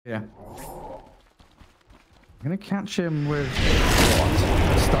Yeah. I'm gonna catch him with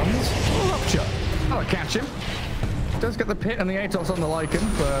what? Stuns? Rupture. I'll catch him. Does get the pit and the Atos on the Lycan,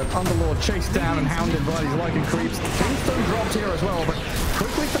 but Underlord chased down and hounded by these Lycan creeps. Tombstone dropped here as well, but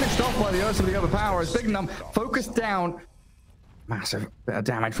quickly finished off by the Ursa with the overpower as Bignum focused down. Massive bit of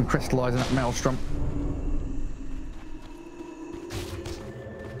damage from Crystallizing that Maelstrom.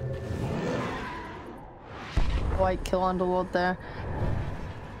 White kill Underlord there.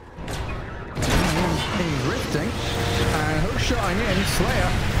 He's rifting and hook shotting in.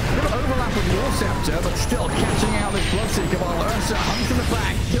 Slayer gonna overlap with the Orceptor, but still catching out this Bloodseeker while Ursa hunts in the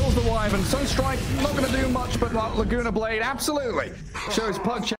back, kills the Wyvern. Sunstrike not gonna do much, but like Laguna Blade absolutely shows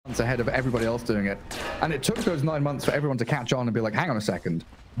PuckChamp ahead of everybody else doing it. And it took those 9 months for everyone to catch on and be like, hang on a second,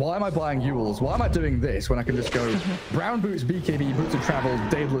 why am I buying Yules? Why am I doing this when I can just go brown boots, BKB, boots of travel,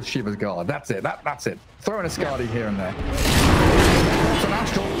 Daedalus, Shiva's Guard? That's it. That's it. Throw in a Skadi here and there. That's an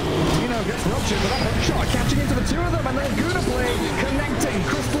Astral. Dino gets ruptured with that hook shot, catching into the two of them, and then Laguna Blade connecting.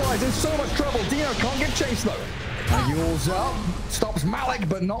 Crystallize in so much trouble. Dino can't get chased though. Yules up, stops Malik,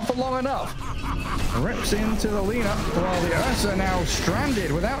 but not for long enough. Rips into the Lina, while the Ursa now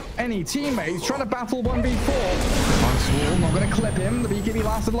stranded without any teammates, trying to battle 1v4. Ice Wall not going to clip him. The BKB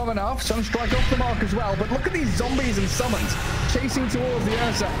lasted long enough. Sunstrike off the mark as well, but look at these zombies and summons chasing towards the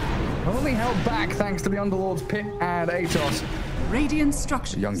Ursa. Only held back thanks to the Underlord's pit and Atos. Radiant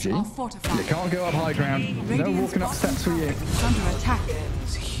structures Young G, are fortified. you can't go up high ground. No walking up steps for you. Under attack.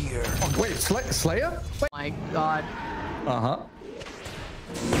 Oh, wait, Slayer? Wait. My god. Uh-huh.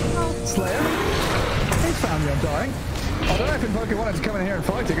 Slayer? He's found the Undying. I don't know if Invoker wanted to come in here and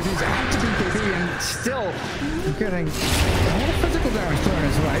fight it because he's out to BKB and still getting a lot of physical damage thrown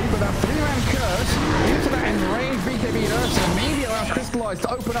his way, but that 3-man curse into that enraged BKB Ursa maybe allows Crystallize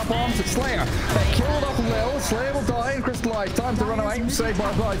to open up arms at Slayer. They're killed off Lil. Slayer will die and Crystallize. Time to run away. Say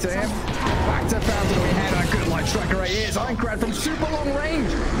bye-bye to him. Back to Fountain. We had a good light striker right here. It's Ainkrad from super long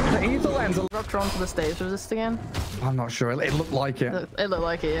range. The ether lens. Rupture onto the stage resist again? I'm not sure. It looked like it. It looked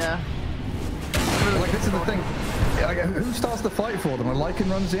like it, yeah. Like, this is the thing. Like, who starts the fight for them? When Lycan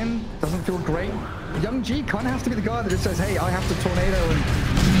runs in, doesn't feel great. Young G kind of has to be the guy that just says, hey, I have to tornado and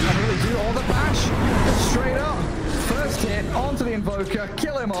really do all the bash. Just straight up. First hit onto the Invoker,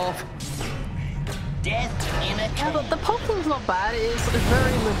 kill him off. Death in a Yeah, but the Pokem's not bad. It's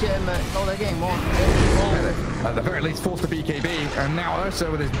very legitimate. Oh, they're getting more. At the very least, forced the BKB, and now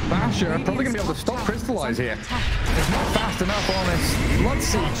Ursa with his basher probably going to be able to stop Crystallize here. It's not fast enough on this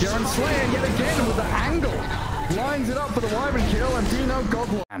Bloodseeker, and Slayer yet again with the angle. Lines it up for the Wyvern kill, and Dino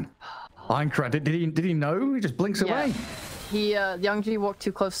Godland. Ainkrad, did he know? He just blinks away. He, Young G walked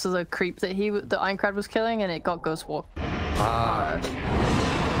too close to the creep that the Ainkrad was killing, and it got Ghost Walk.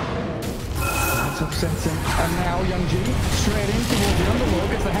 That's upsetting. And now Young G straight in towards the Underlord,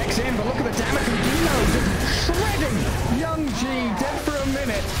 gets the Hex in, but look at the damage from Dino, just shredding Young G, dead for a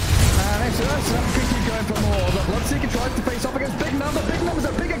minute. And it's Ursa could keep going for more. The Bloodseeker tries to face off against Bignum, but Bignum is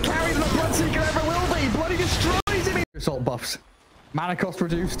a bigger carry than the Bloodseeker ever will be. Bloody destroys him. Assault buffs. Mana cost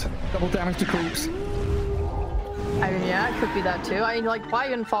reduced. Double damage to creeps. I mean, yeah, it could be that too. I mean, like,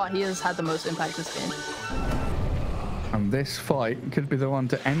 by far, he has had the most impact this game. And this fight could be the one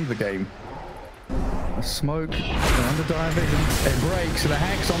to end the game. A smoke, under dire vision. It breaks, the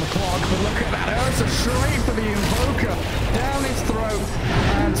Hex on the clock, but look at that. Ursa straight for the Invoker. Down his throat.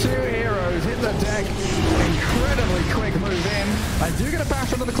 And two heroes hit the deck. Incredibly quick move in. I do get a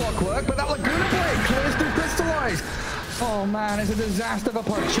bash under the Clockwerk, but that Laguna Blade clears through Crystallize. Oh man, it's a disaster for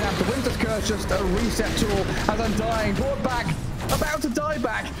PuckChamp. The Winter's Curse just a reset tool as Undying brought back, about to die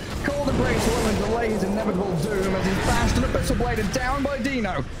back. Called the Brace will and delay his inevitable doom as he's bashed an Abyssal Blade and down by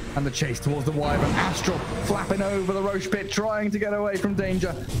Dino. And the chase towards the Wyvern. Astral flapping over the Roche pit, trying to get away from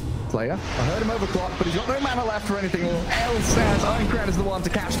danger. Slayer, I heard him overclock, but he's got no mana left for anything else as Ainkrad is the one to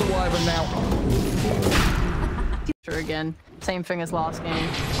catch the Wyvern now. Again, same thing as last game.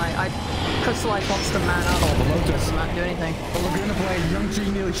 Crystallize wants the mana. Oh, the Lotus. Does not do anything. The Laguna Blade, Young G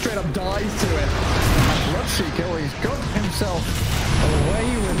nearly straight up dies to it. And Bloodseeker, he's got himself away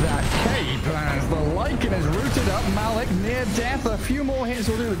with that cape as the Lycan is rooted up. Malik near death. A few more hits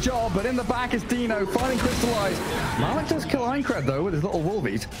will do the job, but in the back is Dino finding Crystallize. Malik does kill Ainkrad though with his little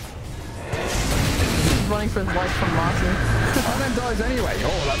wolvies. Running for his life from Marci. And then dies anyway.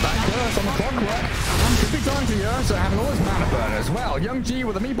 Oh, that curse on the Clockwerk. Could be time to Ursa having all his mana burn as well. Young G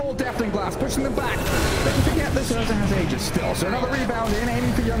with a meatball deafening blast, pushing them back. Don't forget this Ursa has ages still, so another rebound in,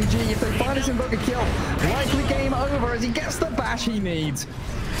 aiming for Young G. If they find his Invoker kill, likely game over as he gets the bash he needs.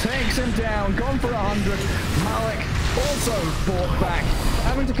 Takes him down, gone for 100. Malik also brought back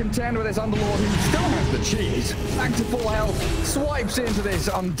having to contend with this Underlord who still has the cheese. Back to full health, swipes into this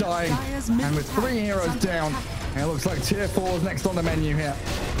Undying, and with 3 heroes down, it looks like tier 4 is next on the menu here.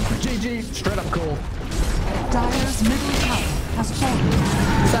 GG, straight up call. Dire's middle tower has fallen.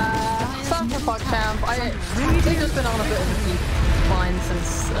 Sad for PuckChamp. They've just been on a bit of a decline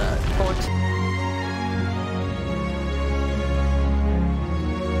since court.